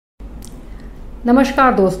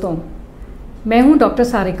नमस्कार दोस्तों, मैं हूं doctor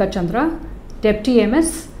Sarika Chandra, deputy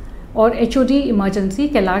MS और HOD emergency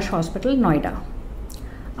Kailash hospital Noida.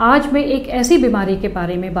 आज मैं एक ऐसी बीमारी के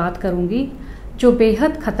बारे में बात करूंगी जो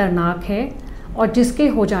बेहद खतरनाक है और जिसके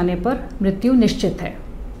हो जाने पर मृत्यु निश्चित है।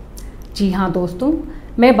 जी हाँ दोस्तों,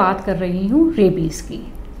 मैं बात कर रही हूँ रेबीज़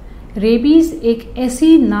की। रेबीज़ एक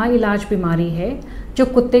ऐसी नाइलाज बीमारी है जो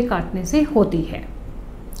कुत्ते काटने से होती है।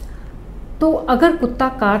 तो अगर कुत्ता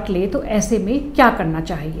काट ले तो ऐसे में क्या करना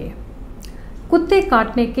चाहिए? कुत्ते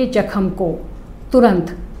काटने के जख्म को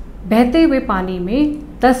तुरंत बहते हुए पानी में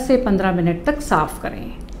 10 से 15 मिनट तक साफ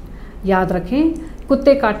करें। याद रखें,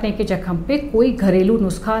 कुत्ते काटने के जख्म पे कोई घरेलू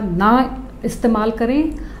नुस्खा ना इस्तेमाल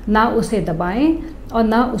करें, ना उसे दबाएं और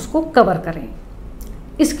ना उसको कवर करें।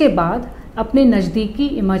 इसके बाद अपने नज़दीकी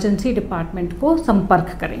इमरजेंसी डिपार्टमेंट को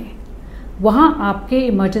संपर्क करें। वहाँ आपके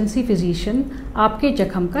इमरजेंसी फिजिशियन आपके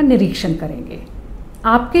जख्म का निरीक्षण करेंगे।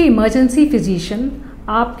 आपके इमरजेंसी फिजिशियन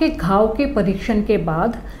आपके घाव के परीक्षण के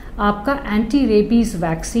बाद आपका एंटी रेबीज़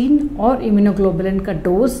वैक्सीन और इम्यूनोग्लोबुलिन का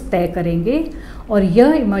डोज तय करेंगे और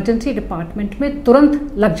यह इमरजेंसी डिपार्टमेंट में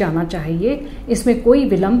तुरंत लग जाना चाहिए। इसमें कोई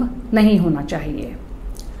विलंब नहीं होना चाहिए।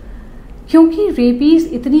 क्योंकि रेबीज़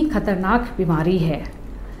इतनी खतरनाक बीमारी है,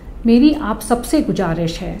 मेरी आप सबसे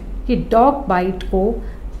गुजारिश है कि डॉग बाइट को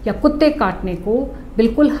या कुत्ते काटने को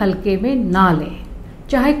बिल्कुल हल्के में ना लें।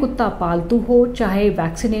 चाहे कुत्ता पालतू हो, चाहे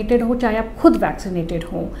वैक्सीनेटेड हो, चाहे आप खुद वैक्सीनेटेड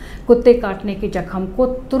हो, कुत्ते काटने के जख्म को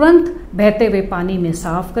तुरंत बहते हुए पानी में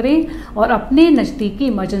साफ करें और अपने नज़दीकी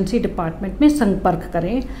इमरजेंसी डिपार्टमेंट में संपर्क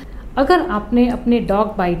करें। अगर आपने अपने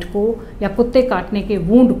डॉग बाइट को या कुत्ते काटने के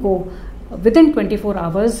वूंड को within 24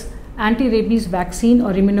 hours anti rabies vaccine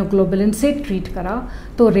और इम्यूनोग्लोबुलिन से ट्रीट करा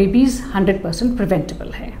तो रेबीज़ 100%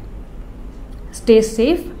 प्रिवेंटेबल है। Stay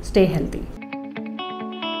safe, stay healthy.